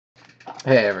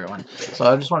Hey everyone. So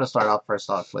I just want to start off first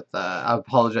off with I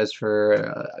apologize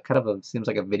for kind of a seems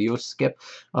like a video skip.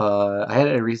 I had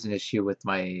a recent issue with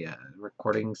my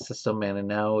recording system and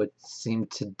now it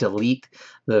seemed to delete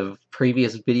the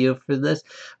previous video for this.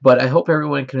 But I hope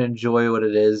everyone can enjoy what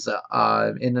it is.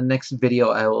 In the next video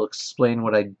I will explain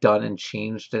what I've done and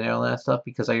changed and all that stuff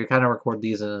because I kind of record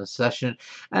these in a session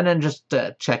and then just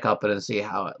check up and see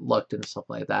how it looked and stuff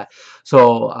like that.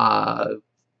 So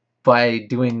by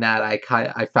doing that, I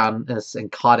found this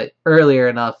and caught it earlier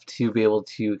enough to be able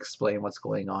to explain what's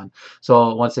going on.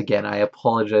 So once again, I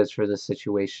apologize for this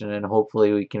situation, and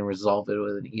hopefully we can resolve it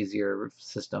with an easier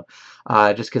system.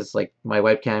 Just because like my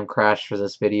webcam crashed for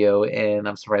this video, and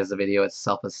I'm surprised the video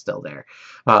itself is still there.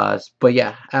 But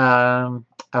yeah, I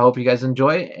hope you guys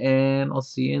enjoy, and I'll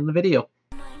see you in the video.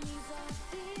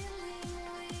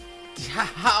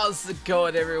 How's it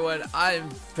going, everyone? I'm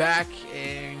back,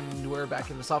 and we're back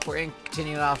in the Software Inc.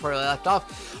 Continuing off where we left off.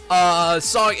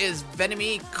 Song is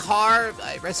Venomy Car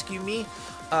by Rescue Me,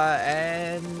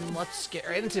 and let's get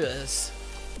right into this.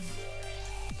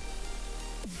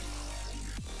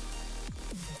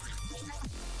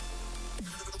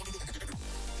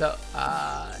 So,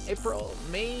 April,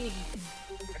 May.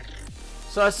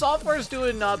 So, software's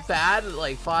doing not bad,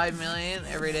 like 5 million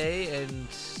every day, and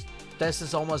this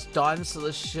is almost done, so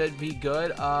this should be good.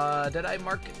 Did I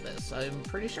market this? I'm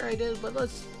pretty sure I did, but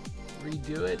let's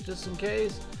redo it just in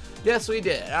case. Yes, we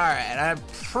did. Alright, I'm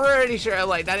pretty sure,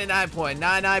 like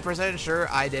 99.99% sure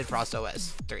I did Frost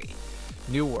OS 3.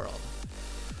 New World.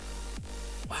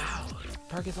 Wow,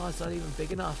 parking lot's not even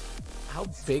big enough. How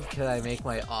big can I make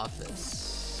my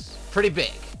office? Pretty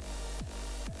big.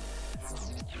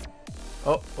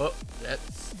 Oh,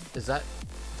 is that?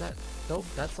 Nope,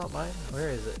 that's not mine. Where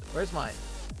is it? Where's mine?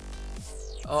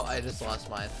 Oh, I just lost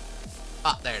mine.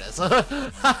 Ah, there it is.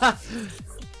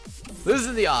 This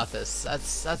is the office.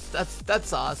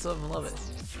 That's awesome. Love it.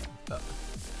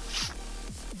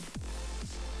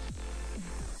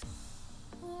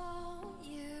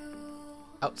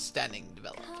 Outstanding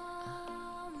development.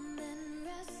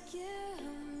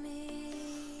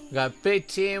 We got a big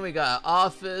team. We got an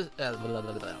office.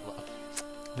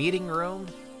 Meeting room.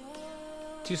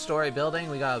 2-story building.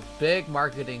 We got a big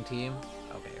marketing team.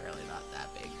 Okay, really not that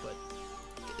big, but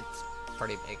it's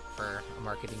pretty big for a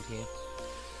marketing team.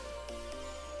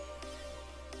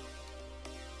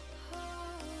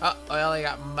 Oh, I only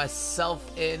got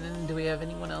myself in. Do we have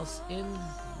anyone else in?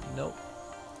 Nope.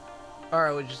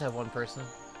 Alright, we just have one person.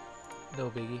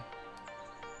 No biggie.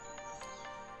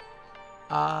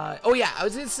 Oh yeah, I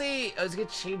was gonna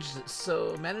change this.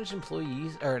 So manage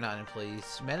employees, or not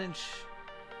employees, manage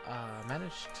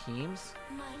teams.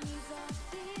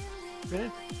 We're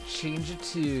gonna change it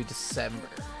to December.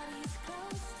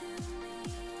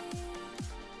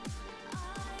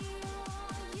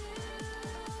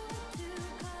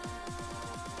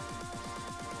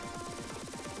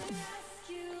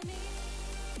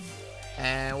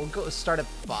 And we'll go start at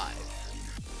 5.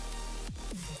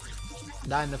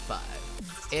 9 to 5.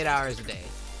 8 hours a day.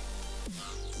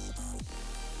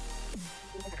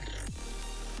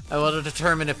 I want to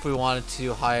determine if we wanted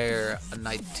to hire a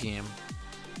night team.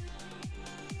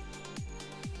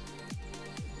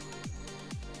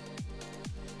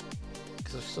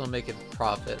 Because we're still making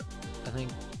profit. I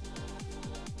think.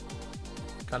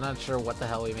 I'm not sure what the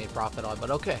hell we made profit on,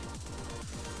 but okay.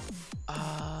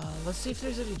 Let's see if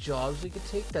there's any jobs we could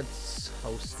take that's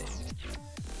hosting.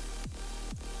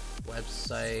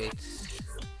 Website.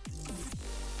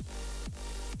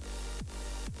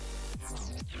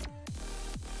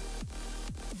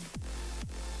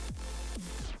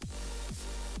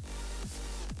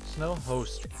 There's no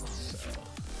hosting, so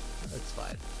that's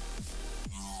fine.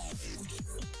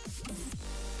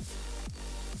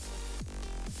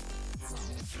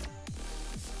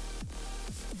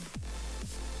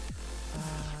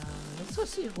 Let's go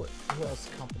see who else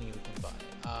company we can buy.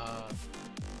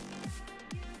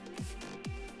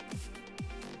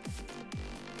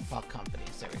 Well,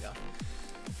 companies. There we go.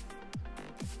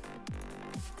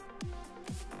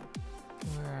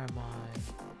 Where am I?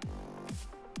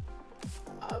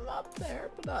 I'm up there,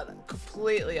 but not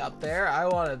completely up there. I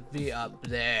want to be up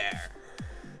there.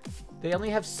 They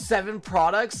only have 7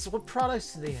 products. What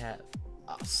products do they have?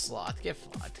 Oh, sloth, get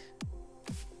fucked.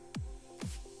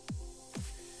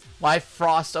 My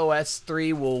Frost OS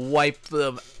 3 will wipe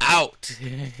them out.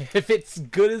 If it's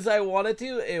good as I want it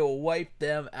to, it will wipe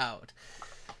them out.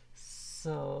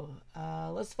 So,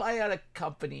 let's buy out a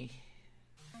company.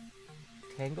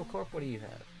 Tango Corp, what do you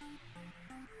have?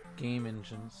 Game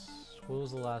engines. What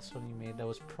was the last one you made that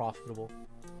was profitable?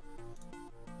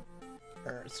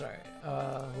 Sorry,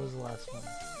 what was the last one?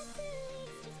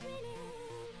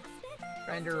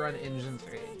 Render run engine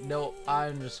 3. No,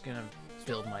 I'm just gonna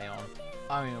build my own.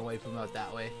 I'm gonna wipe them out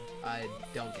that way. I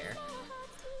don't care.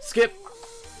 Skip.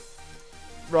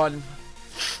 Run.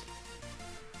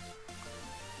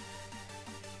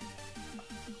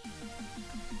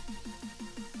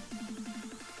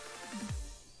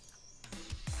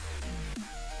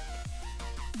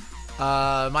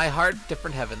 My heart,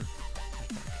 different heaven.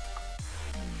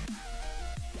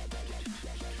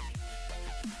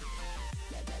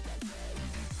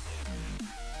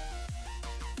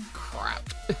 Crap.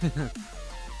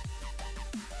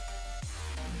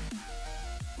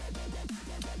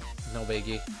 No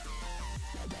biggie.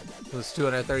 It was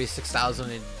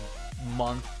 236,000 a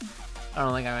month. I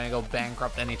don't think I'm gonna go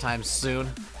bankrupt anytime soon.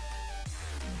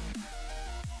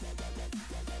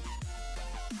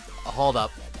 Hold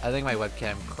up. I think my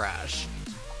webcam crashed.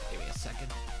 Give me a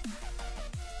second.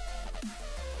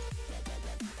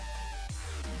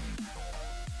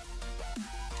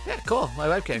 Yeah, cool. My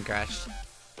webcam crashed.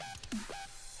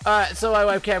 Alright, so my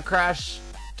webcam crashed.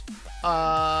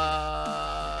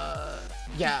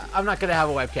 Yeah, I'm not gonna have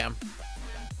a webcam.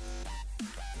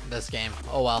 This game.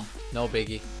 Oh well. No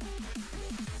biggie.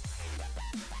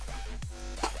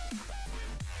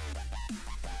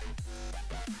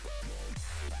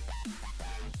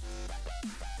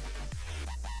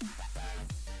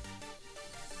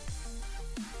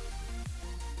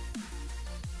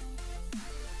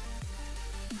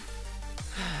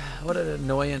 What an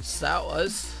annoyance that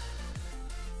was.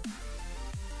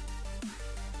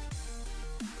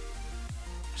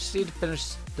 Just need to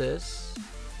finish this.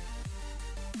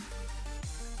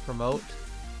 Promote.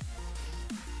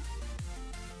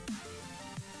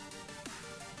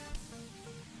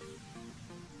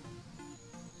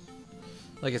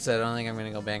 Like I said, I don't think I'm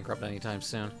gonna go bankrupt anytime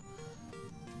soon.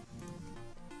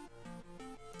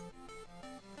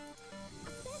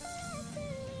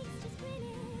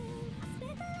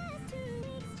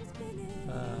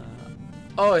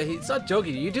 Oh, he's not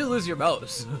joking. You do lose your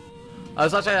mouse. I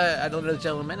was watching another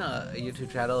gentleman, a YouTube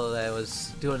channel that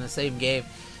was doing the same game.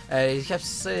 He kept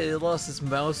saying he lost his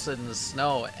mouse in the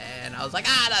snow, and I was like,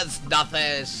 ah, that's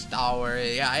nothing. Don't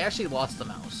worry. Yeah, I actually lost the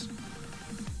mouse.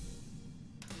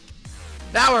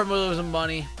 Now we're losing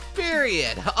money.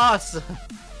 Period. Awesome.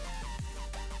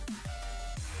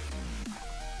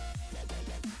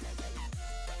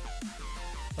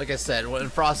 Like I said, when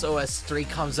Frost OS 3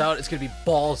 comes out, it's gonna be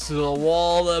balls to the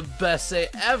wall, the best day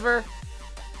ever.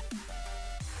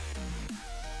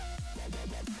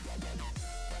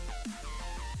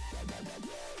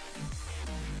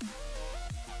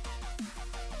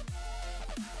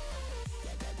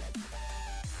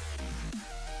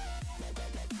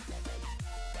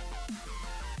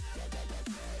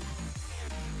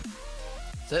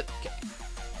 That's it. Okay.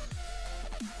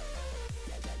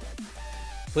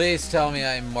 Please tell me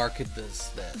I marketed this.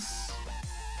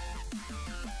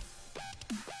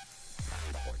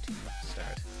 14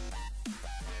 start.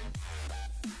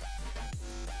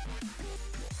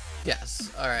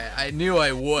 Yes. All right. I knew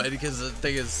I would because the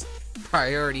thing is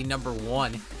priority number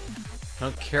 1. I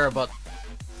don't care about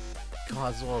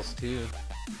God's 2.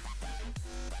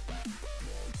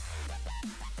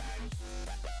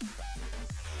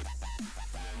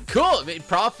 Cool. It made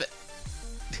profit.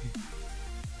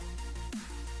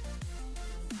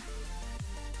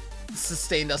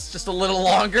 Sustained us just a little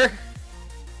longer.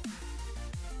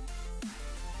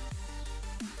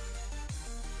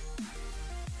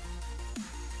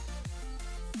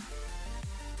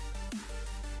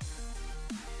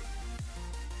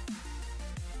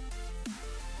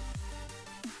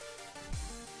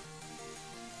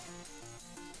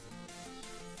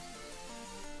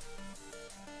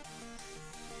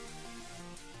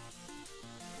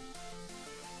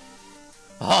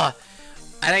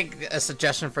 I think a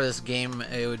suggestion for this game,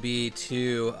 it would be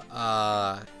to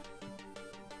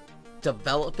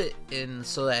develop it in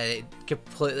so that it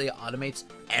completely automates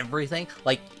everything,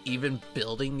 like even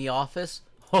building the office.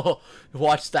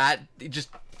 Watch that, just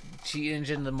cheat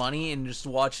engine the money and just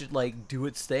watch it like do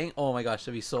its thing. Oh my gosh,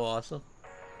 that'd be so awesome.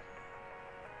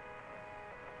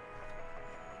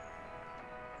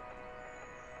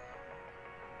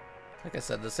 Like I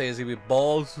said, this thing is gonna be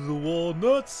balls to the wall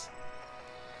nuts.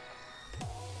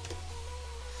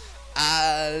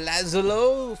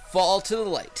 Lazlo, fall to the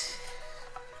light.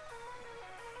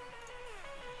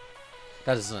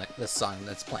 That is the song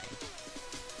that's playing.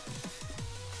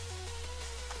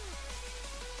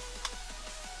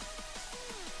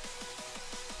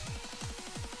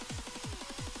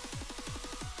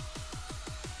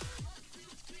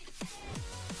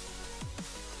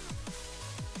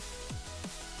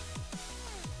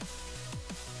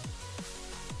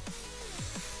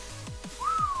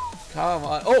 Come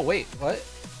on. Oh, wait. What?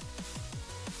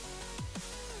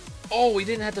 Oh, we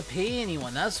didn't have to pay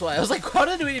anyone. That's why. I was like, how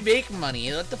did we make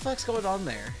money? What the fuck's going on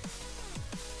there?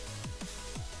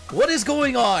 What is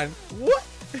going on? What?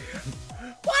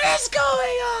 What is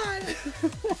going on?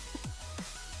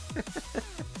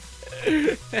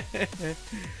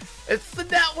 It's the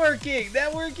networking.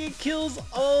 Networking kills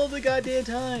all the goddamn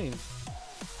time.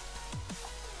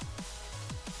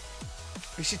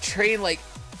 We should train like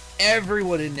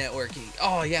everyone in networking.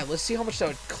 Oh yeah, let's see how much that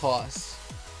would cost.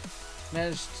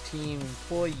 Managed team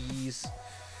employees.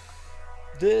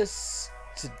 This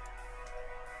to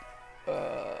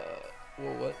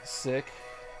well, what? Sick.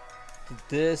 To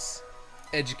this,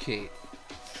 educate.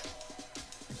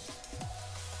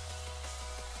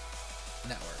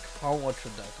 Network. How much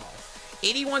would that cost?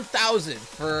 81,000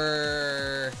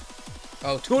 for.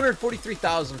 Oh,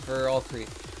 243,000 for all three.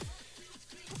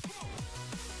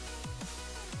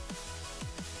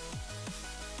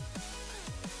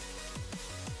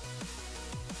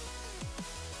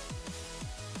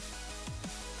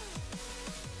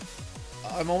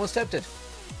 I'm almost tempted.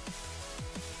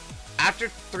 After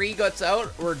 3 guts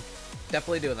out, we're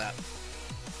definitely doing that.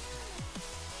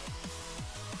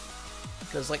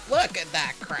 Because, like, look at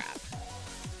that crap.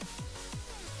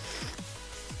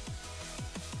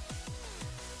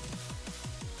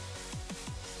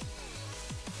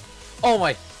 Oh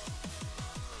my.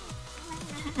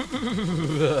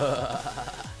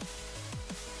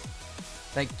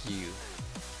 Thank you.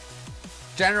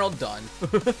 General done.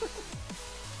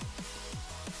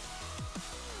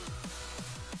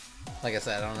 Like I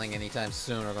said, I don't think anytime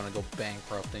soon we're gonna go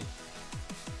bankrupting.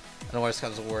 I know worst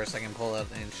comes to worst, I can pull out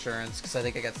the insurance because I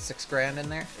think I got 6 grand in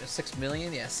there. 6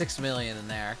 million? Yeah, 6 million in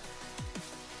there.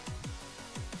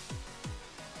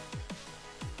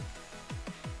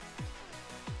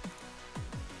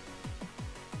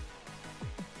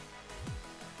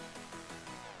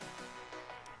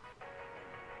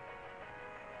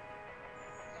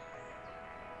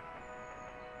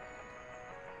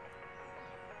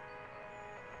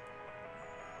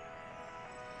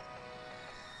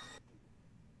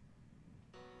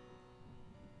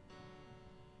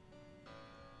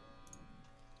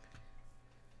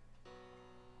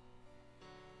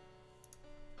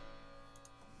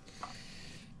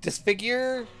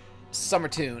 Disfigure Summer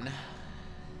Tune.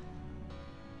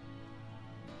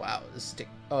 Wow, this stick.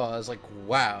 Oh, I was like,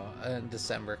 wow, in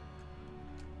December.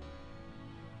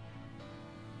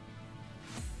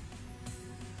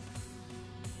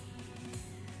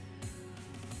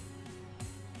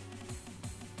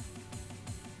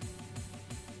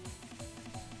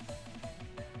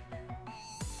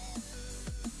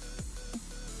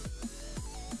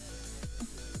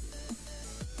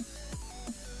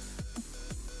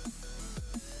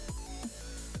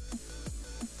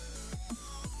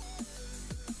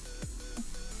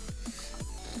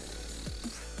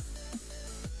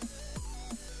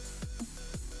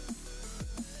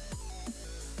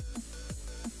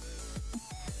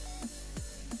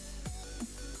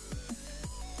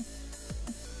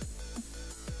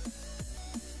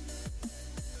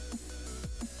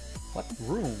 What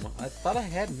room? I thought I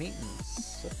had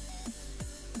maintenance. What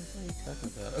are you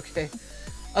talking about? Okay.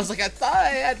 I was like, I thought I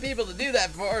had people to do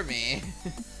that for me.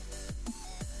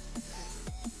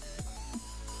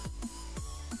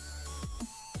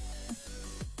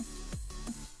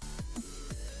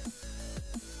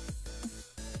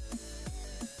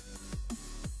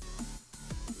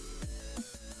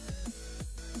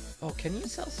 Oh, can you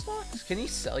sell stocks? Can you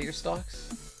sell your stocks?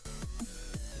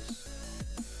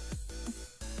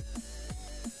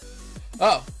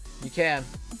 Oh, you can.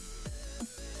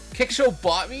 Kickshow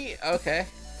bought me? Okay.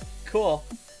 Cool.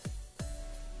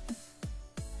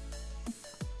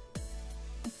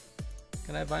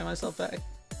 Can I buy myself back?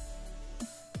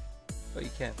 Oh,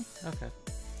 you can. Okay.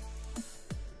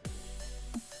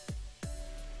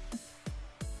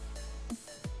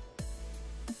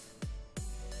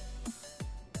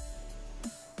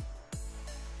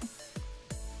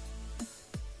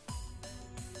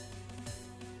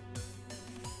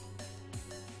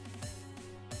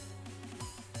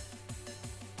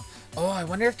 Oh, I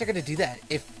wonder if they're gonna do that.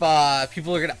 If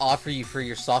people are gonna offer you for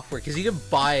your software, because you can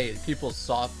buy people's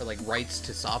software, like rights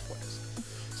to softwares.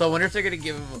 So I wonder if they're gonna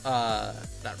give not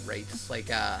rights, like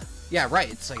yeah,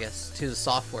 rights, I guess, to the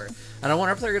software. And I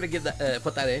wonder if they're gonna give that,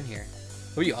 put that in here.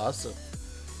 That'd be awesome.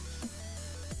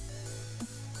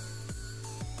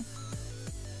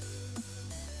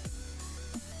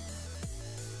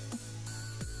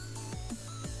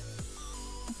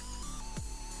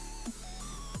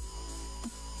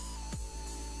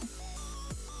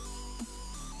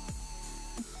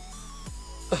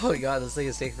 Oh my god, this thing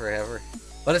is taking forever.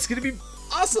 But it's gonna be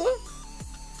awesome!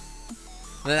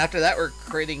 And then after that, we're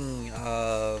creating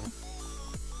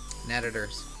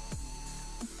editors.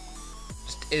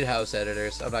 Just in-house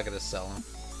editors. I'm not gonna sell them.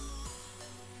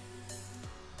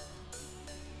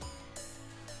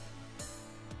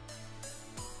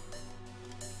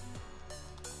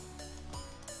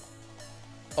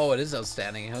 Oh, it is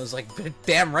outstanding. I was like,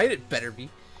 damn right it better be.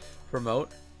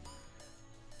 Promote.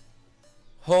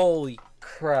 Holy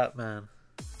crap, man.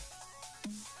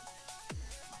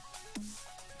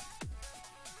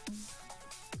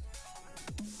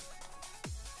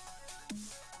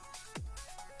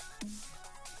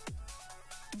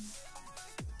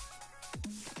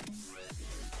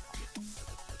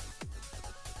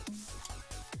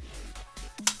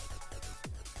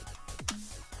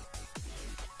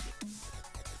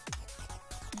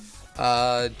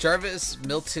 Jarvis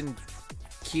Milton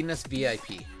Keenest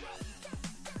VIP.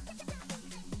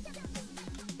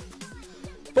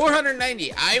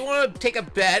 490. I want to take a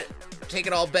bet.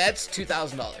 Taking all bets.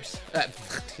 $2,000.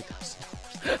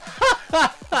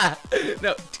 $2,000.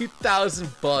 No, 2,000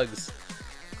 bugs.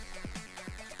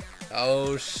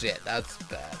 Oh shit, that's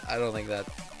bad. I don't think that.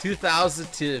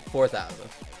 2,000 to 4,000.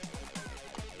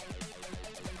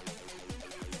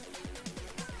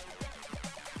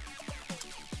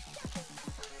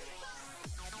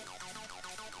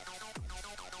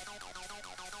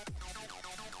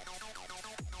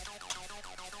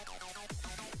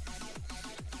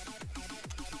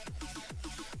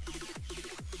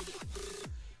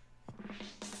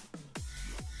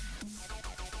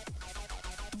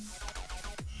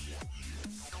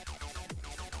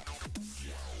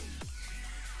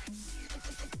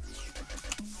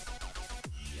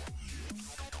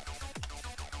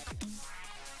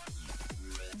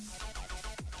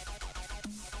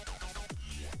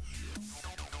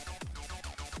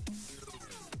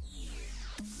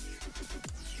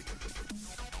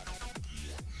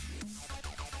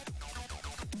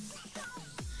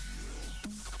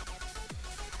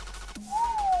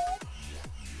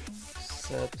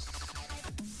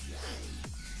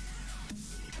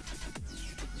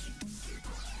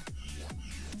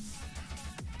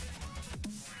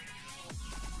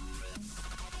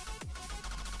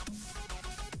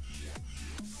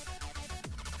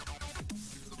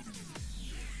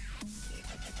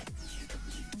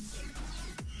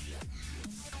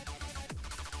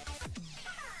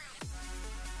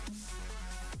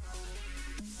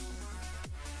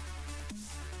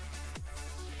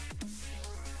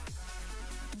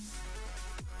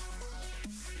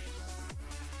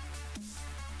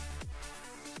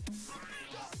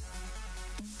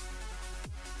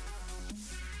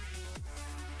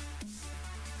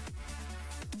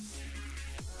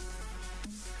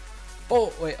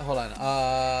 Oh, wait, hold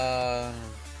on.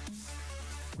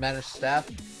 Manage staff.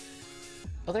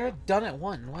 Oh, they're done at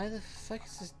 1. Why the fuck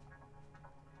is this?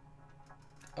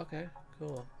 Okay,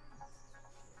 cool.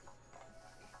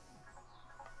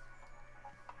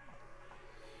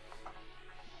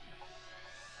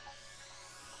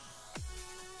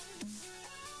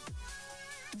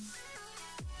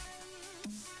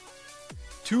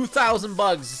 $2,000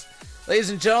 bugs.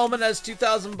 Ladies and gentlemen, that's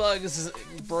 2,000 bugs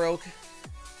broke.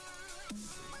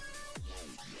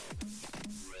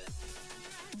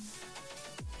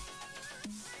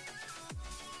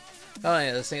 Oh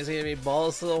yeah, this thing's gonna be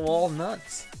balls to the wall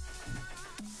nuts.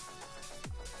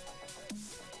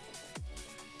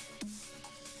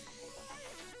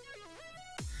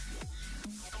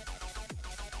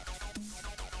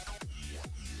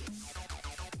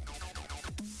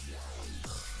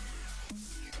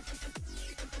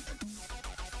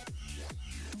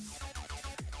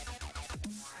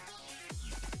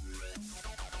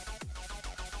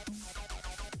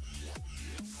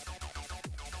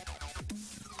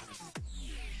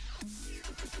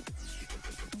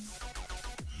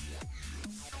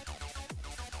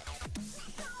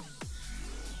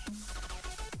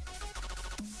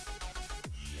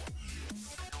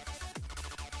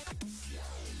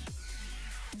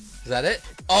 Is that it?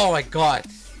 Oh my god.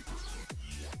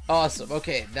 Awesome.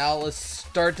 Okay, now let's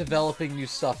start developing new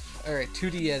stuff. Alright,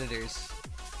 2D editors.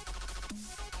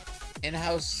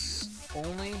 In-house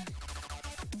only?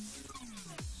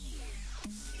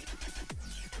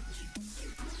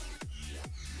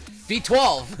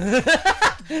 V12!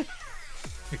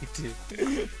 V2.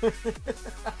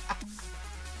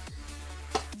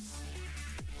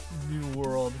 New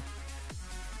world.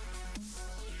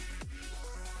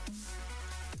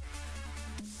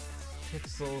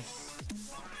 Pixels.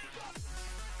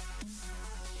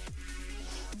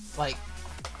 Like,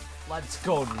 let's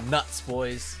go nuts,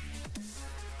 boys.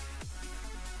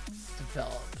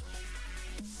 develop.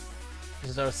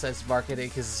 There's no sense marketing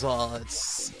because well,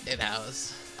 it's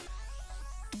in-house.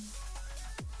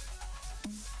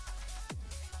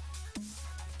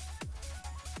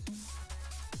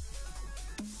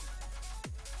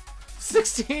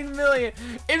 $16 million.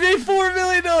 It made $4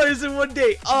 million in one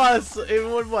day. Awesome. In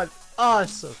 1 month.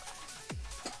 Awesome.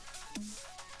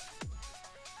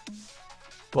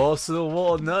 Balls to the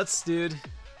wall nuts, dude.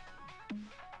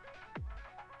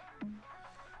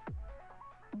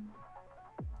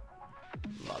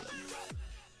 Love it.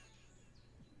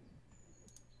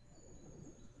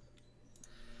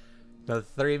 Another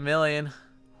 $3 million.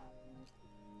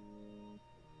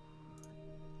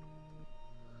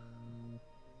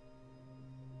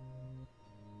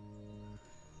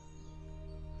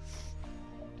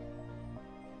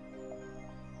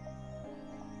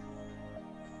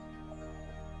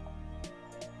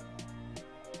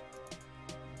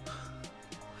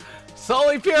 It's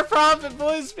only pure profit,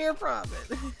 boys. Pure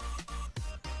profit.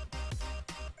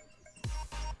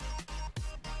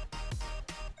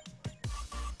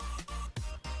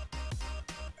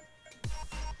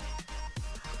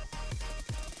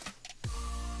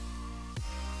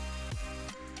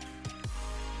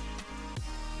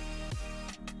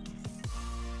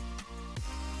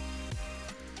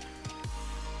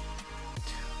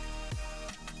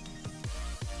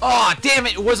 Oh, damn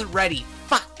it. It wasn't ready.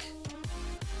 Fuck.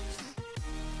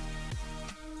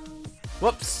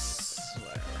 Whoops.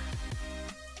 Whatever.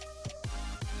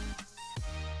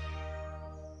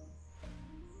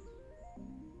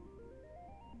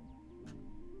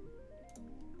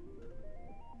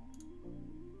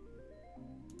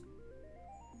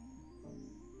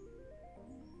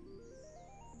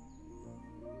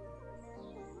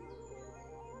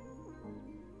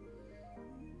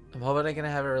 I'm hoping I can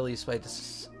have it released by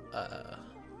this.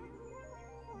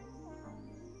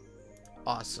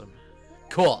 Awesome.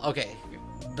 Cool. Okay.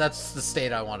 That's the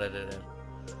state I wanted it in.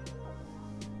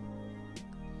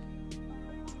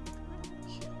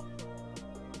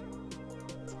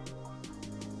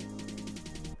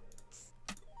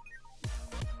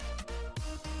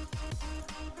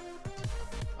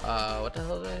 What the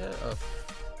hell did I hit? Oh.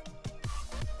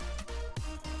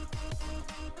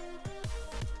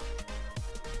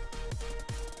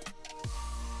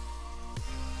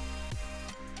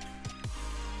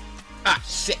 Ah,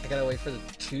 shit! I gotta wait for the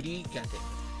 2D? God damn it.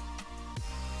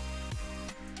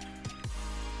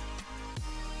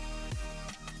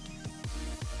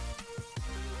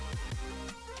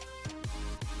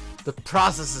 The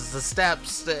processes, the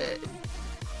steps, the...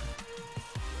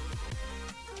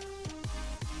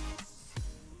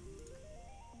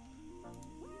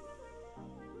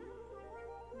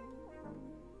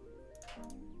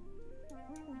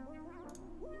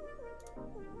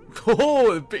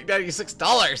 Oh, the big $96.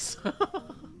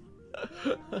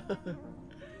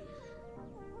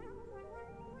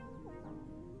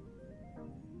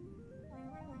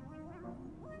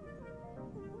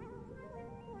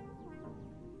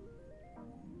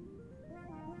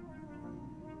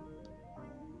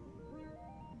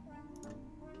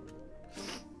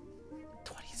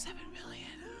 $27 million.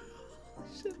 Holy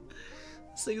shit.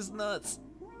 This thing's nuts.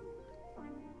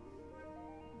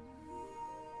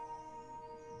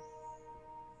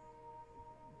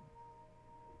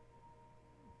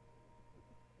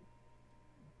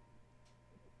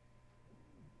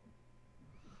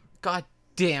 God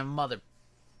damn mother.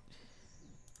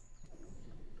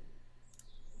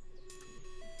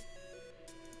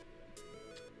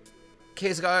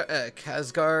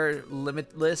 Khazgar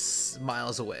Limitless,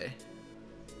 miles away.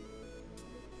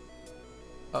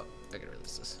 Oh, I gotta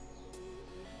release this.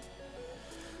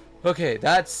 Okay,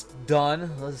 that's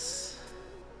done. Let's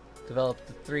develop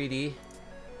the 3D.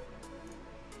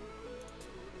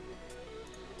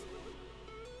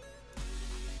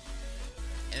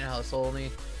 In-house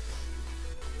only.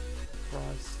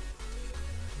 Cross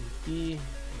B1.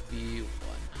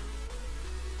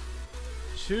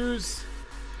 Choose.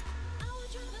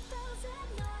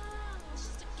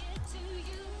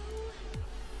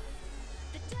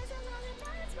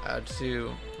 Add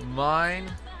to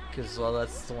mine, because well,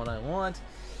 that's the one I want.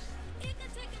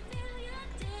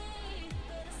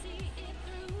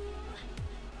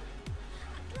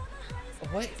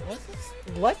 Wait, what's this?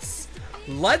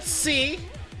 Let's see.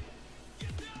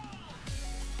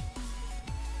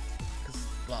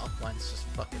 Well, mine's just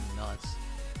fucking nuts.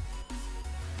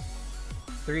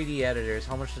 3D editors,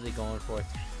 how much are they going for?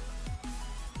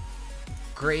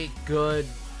 Great, good.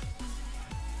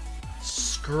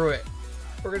 Screw it.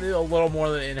 We're gonna do a little more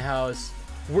than in-house.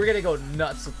 We're gonna go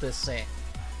nuts with this thing.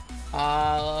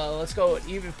 Let's go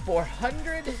even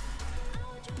 400.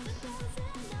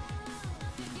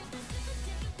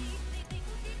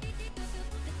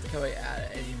 Can we add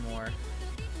any more?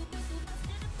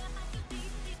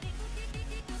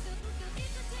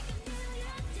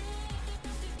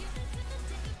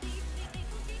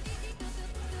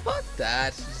 Fuck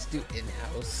that. Just do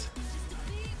in-house.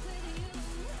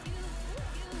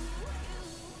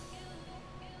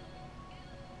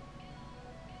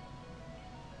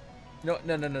 No.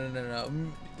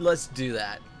 Let's do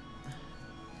that.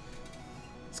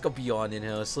 Let's go beyond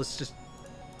in-house. Let's just...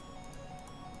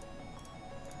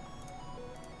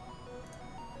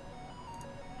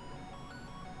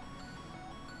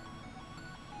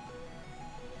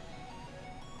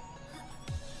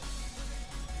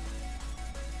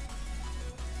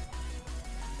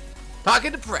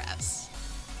 Talking to press.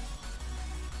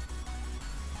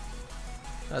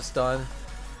 That's done.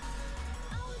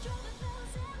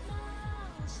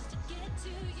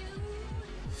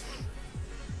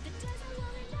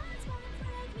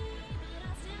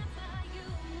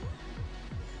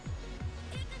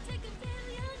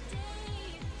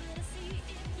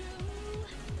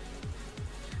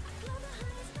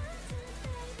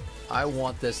 I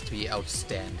want this to be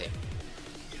outstanding.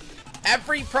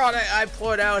 Every product I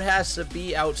put out has to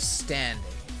be outstanding.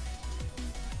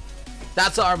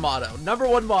 That's our motto.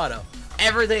 #1 motto.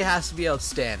 Everything has to be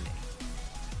outstanding.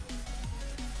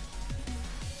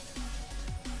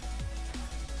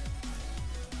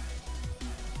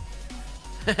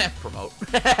 Promote.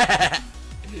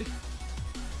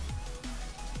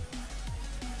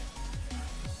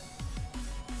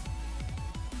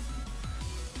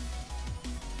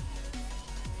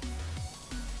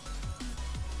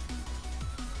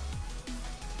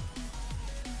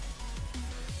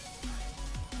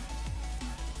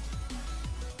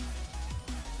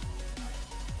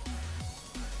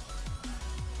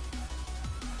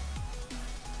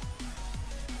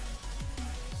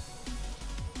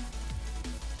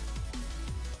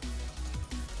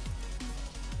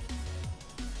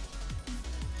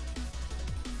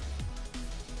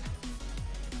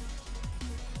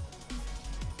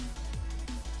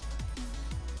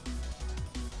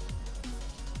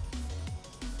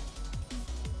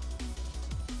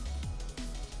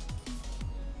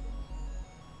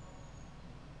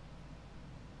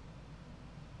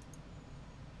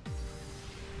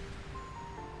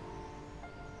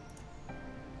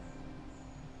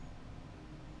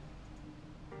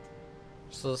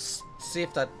 So let's see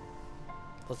if that.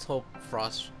 Let's hope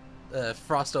Frost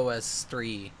OS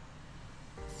 3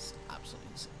 is absolutely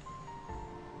insane.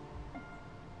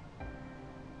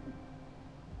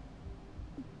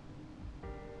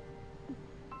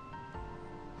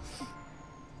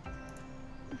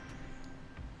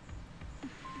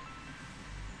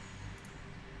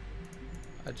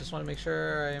 I just want to make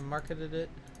sure I marketed it.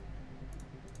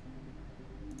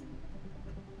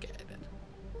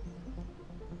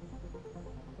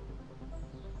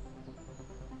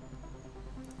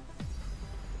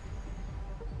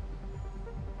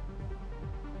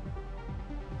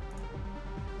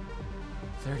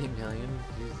 $30 million?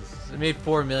 Jesus. It made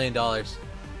 $4 million.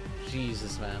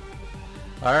 Jesus, man.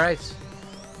 Alright.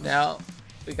 Now,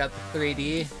 we got the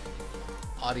 3D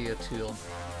audio tool.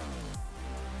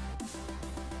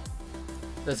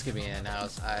 This could be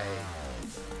in-house.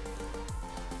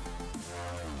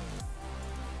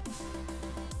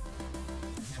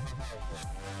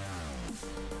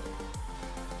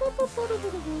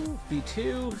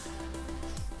 V2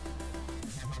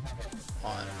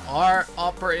 on our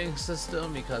operating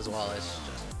system because, well, it's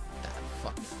just that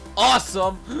fucking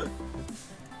awesome.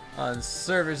 On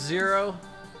server 0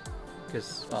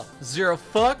 because, well, 0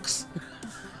 fucks.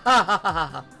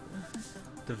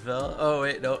 Develop. Oh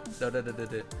wait, no.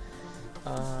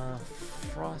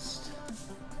 Frost.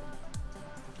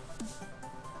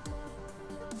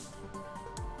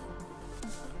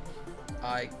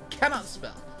 I cannot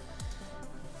spell.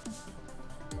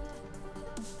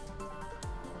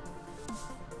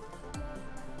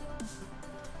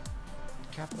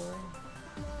 Capital A?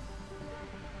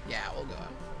 Yeah, we'll go.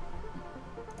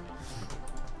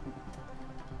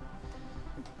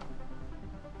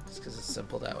 Just because it's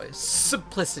simple that way.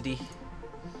 Simplicity.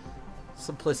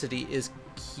 Simplicity is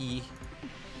key.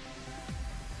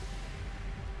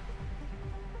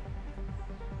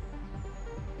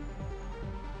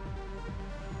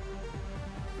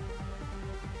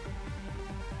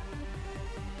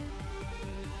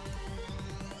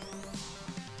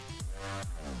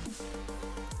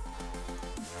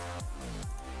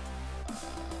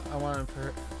 I want to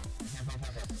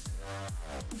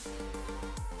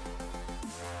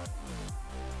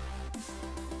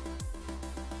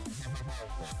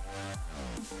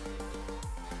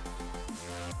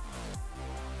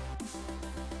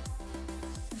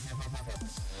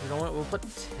know what?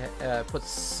 We'll put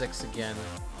 6 again.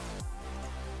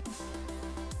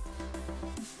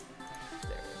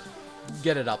 There.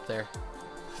 Get it up there.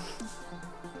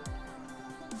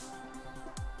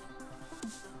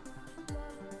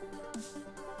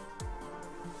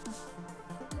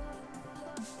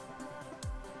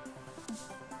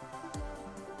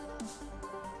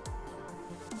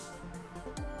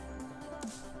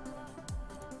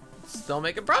 Still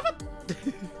making profit.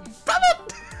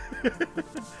 Profit.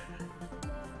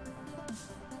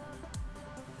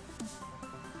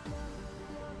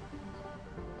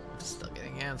 Still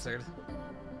getting answered.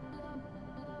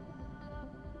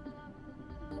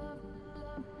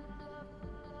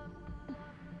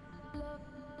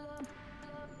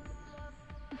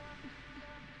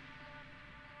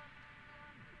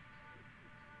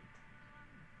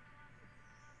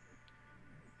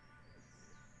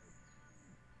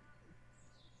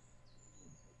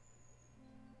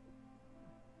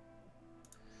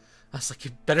 I was like,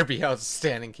 it better be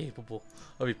outstanding capable.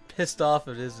 I'll be pissed off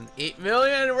if it isn't 8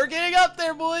 million. We're getting up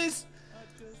there, boys.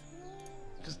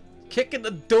 Just kicking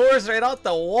the doors right out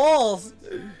the walls.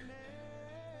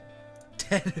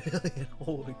 10 million.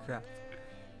 Holy crap.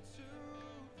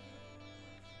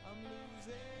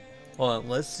 Hold on,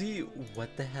 let's see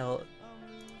what the hell.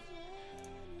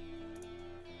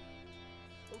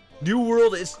 New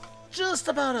World is just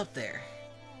about up there.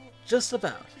 Just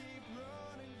about.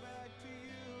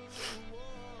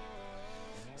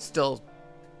 Still,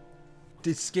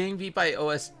 it's getting beat by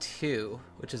OS 2,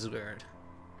 which is weird.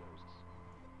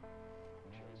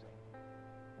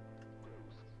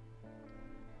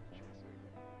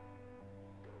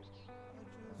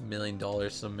 $1 million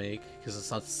to make because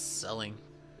it's not selling.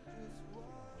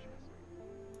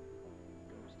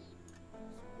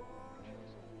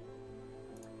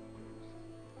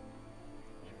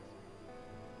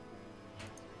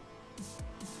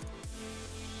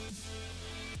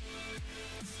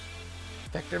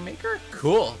 Vector Maker?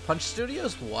 Cool. Punch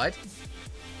Studios? What?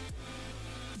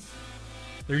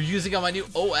 They're using on my new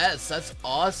OS. That's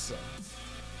awesome.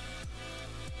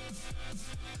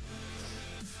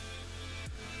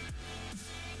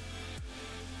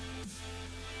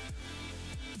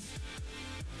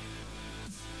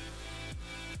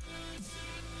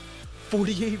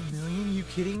 $48 million? You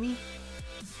kidding me?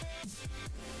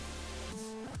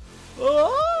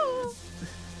 Oh!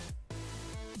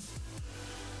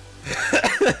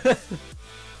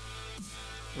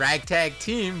 Ragtag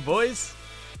team, boys.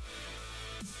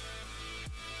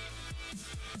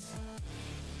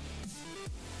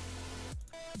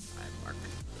 I marked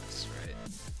this right.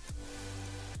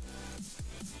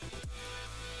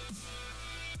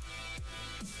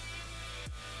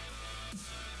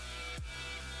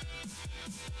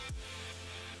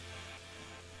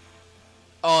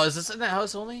 Oh, is this in the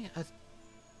house only? I'm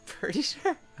pretty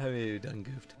sure. I may have done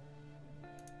goofed.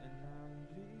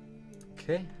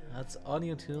 Okay, that's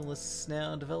audio tool. Let's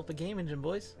now develop a game engine,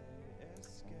 boys.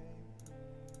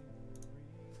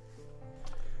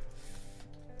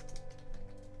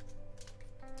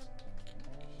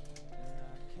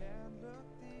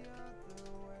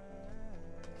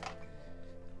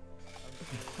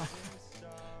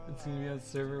 It's gonna be on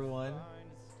server 1.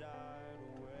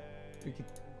 We could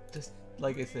just,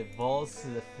 like I said, balls to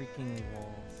the freaking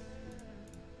walls.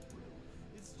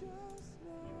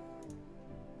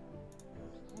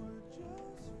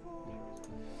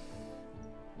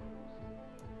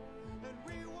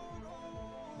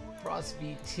 Frost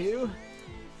V2,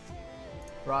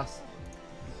 Frost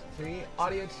 3,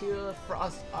 Audio Tool,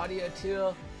 Frost Audio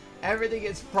Tool. Everything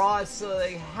is Frost, so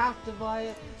they have to buy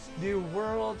it. New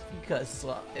World, because,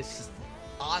 well, it's just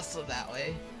awesome that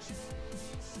way.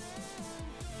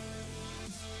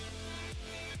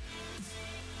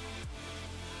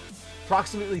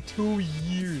 Approximately 2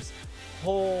 years.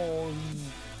 Holy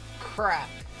crap.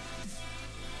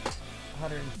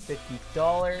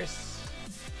 $150.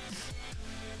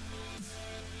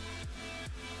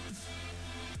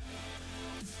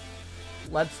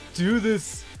 Let's do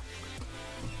this.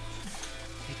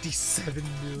 57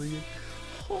 million.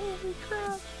 Holy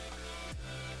crap.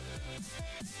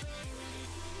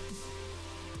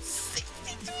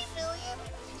 63 million.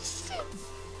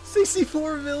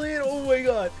 64 million. Oh my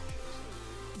god.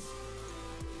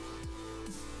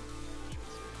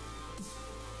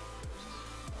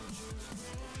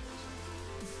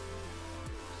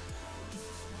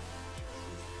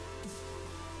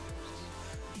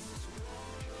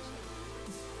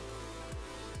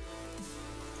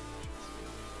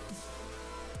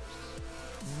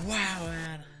 Wow,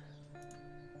 man.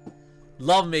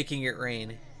 Love making it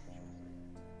rain.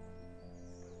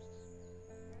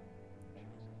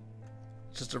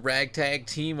 Just a ragtag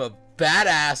team of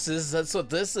badasses. That's what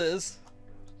this is.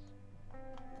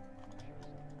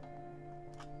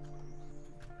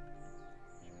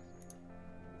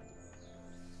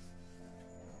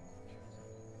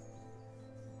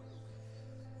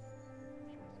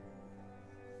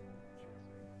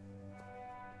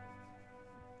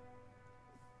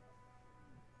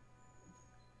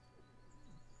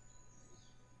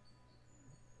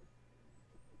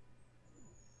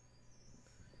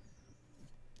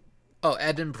 Oh,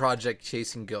 Eden Project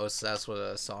Chasing Ghosts. That's what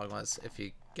the song was, if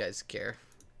you guys care.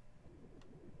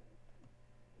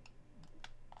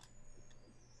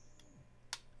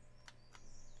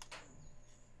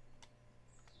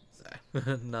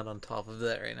 Sorry. Not on top of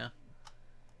that right now.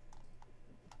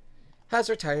 Has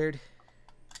retired.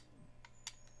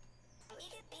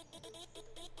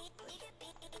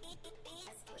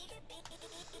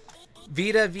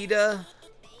 Vita Vita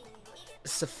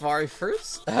Safari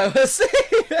Fruits? I was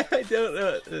saying, I don't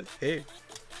know. Hey.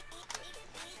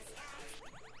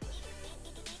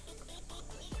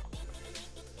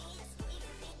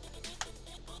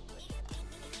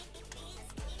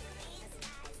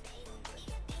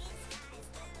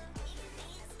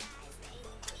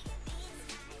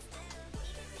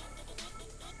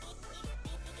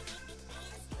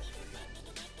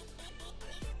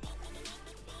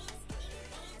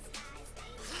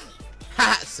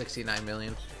 Ha! 69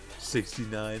 million.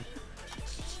 69.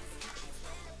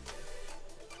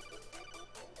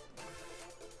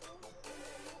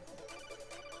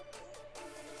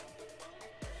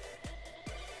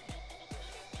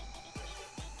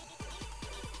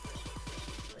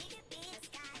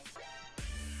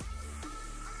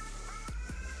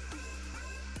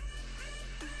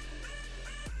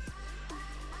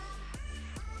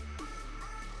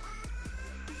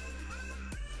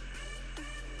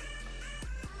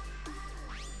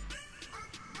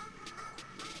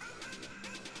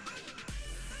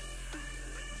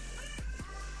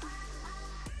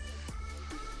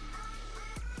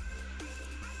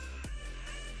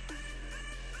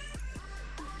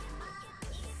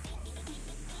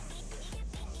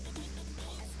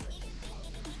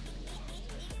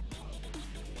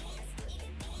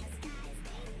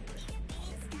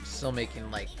 Still making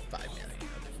like 5 million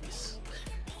apiece.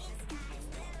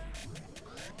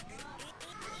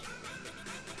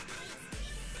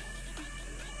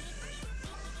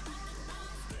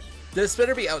 This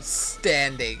better be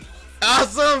outstanding.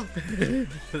 Awesome!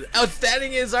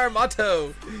 Outstanding is our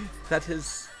motto. That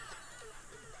is.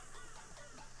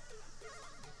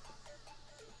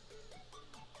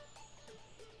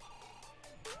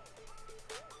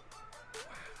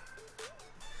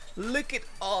 Look at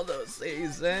all those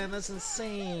things, man. That's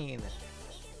insane.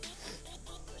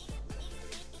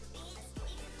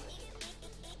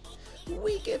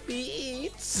 We get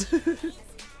beats.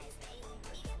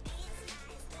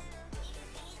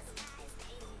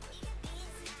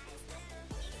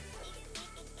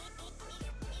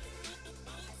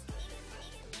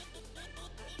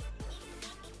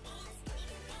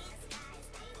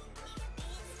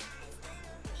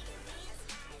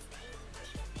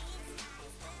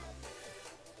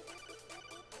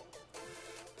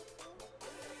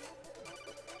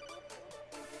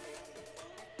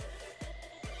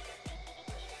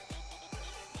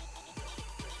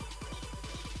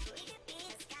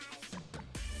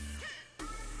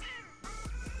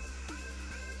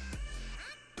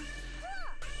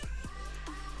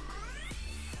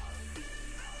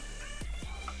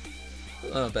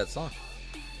 Oh, bad song.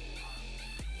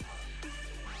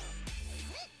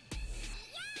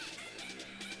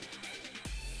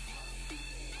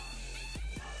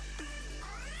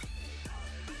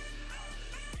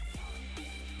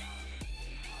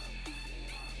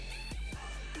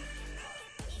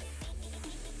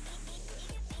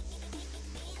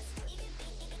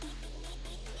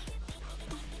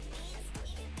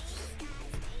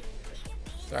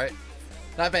 Sorry.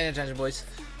 Not paying attention, boys.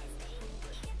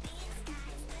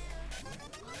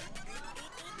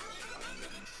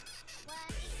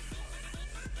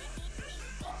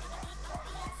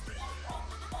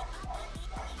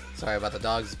 Sorry about the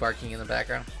dogs barking in the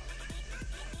background.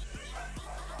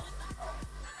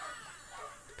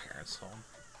 Parents home.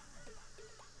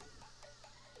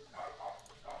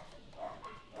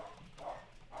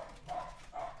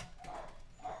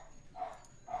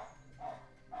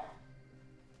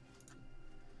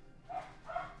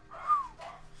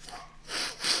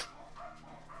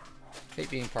 Hate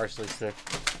being partially sick.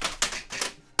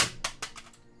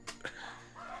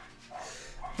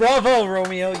 Bravo,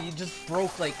 Romeo! You just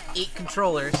broke like 8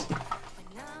 controllers.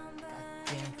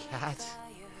 Goddamn cat.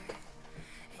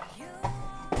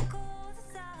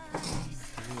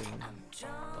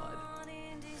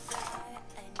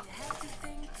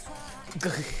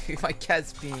 My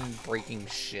cat's being breaking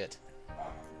shit.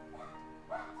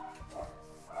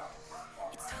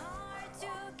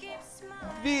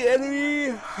 The enemy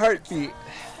heartbeat.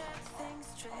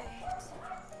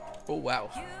 Oh wow.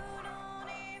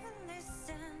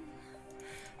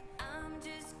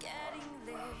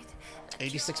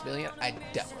 86 million? I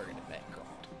definitely gonna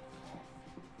bankrupt.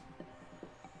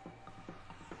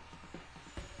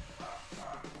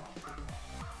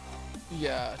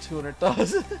 Yeah,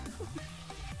 200,000.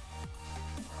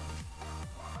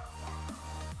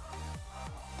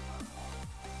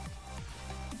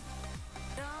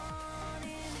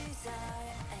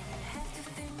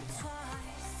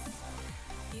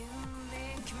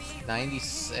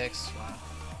 $96. Wow.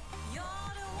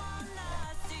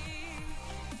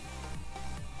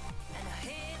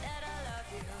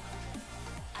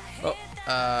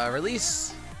 Oh,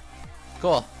 release.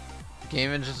 Cool.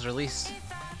 Game engine's released.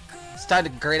 It's time to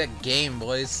grade a game,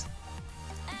 boys.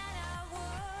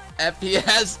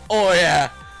 FPS. Oh yeah.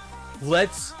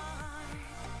 Let's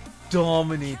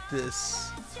dominate this.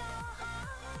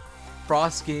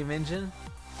 Frost game engine.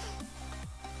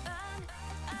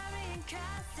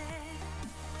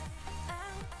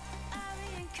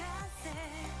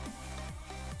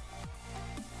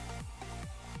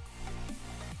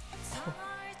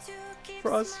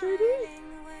 Frost 3D?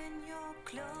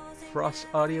 Frost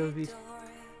Audio V.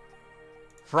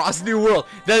 Frost New World.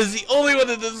 That is the only one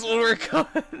that this will work on.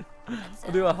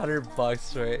 I'll do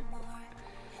 $100, right?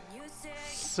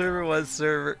 Server 1,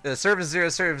 server 0,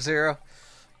 server 0.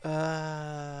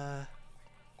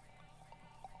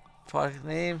 Product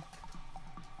name.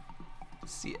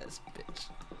 CS bitch.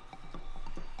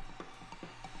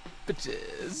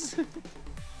 Bitches.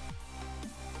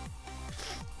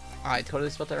 I totally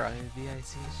spelled that wrong.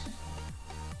 VIC.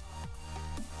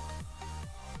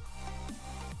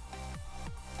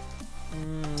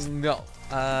 No.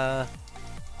 There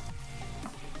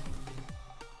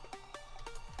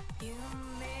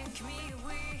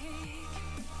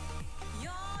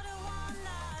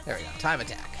we go. Time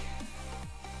attack.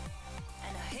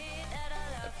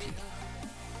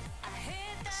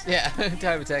 Yeah,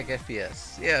 time attack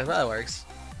FPS. Yeah, that works.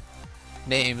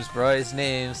 Names, bros,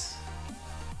 names.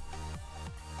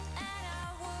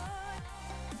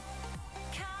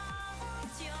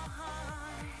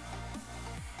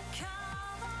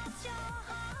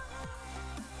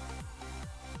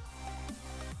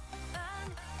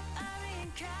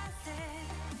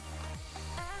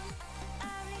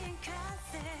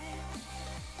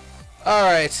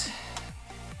 Alright,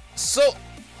 so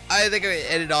I think I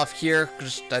ended off here.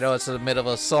 Just, I know it's in the middle of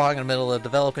a song, in the middle of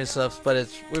developing stuff, but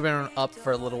we've been up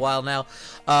for a little while now.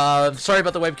 Sorry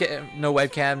about the webcam, no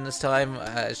webcam this time.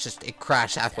 It's just it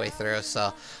crashed halfway through,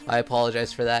 so I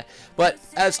apologize for that. But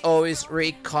as always,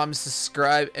 rate, comment,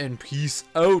 subscribe, and peace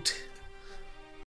out.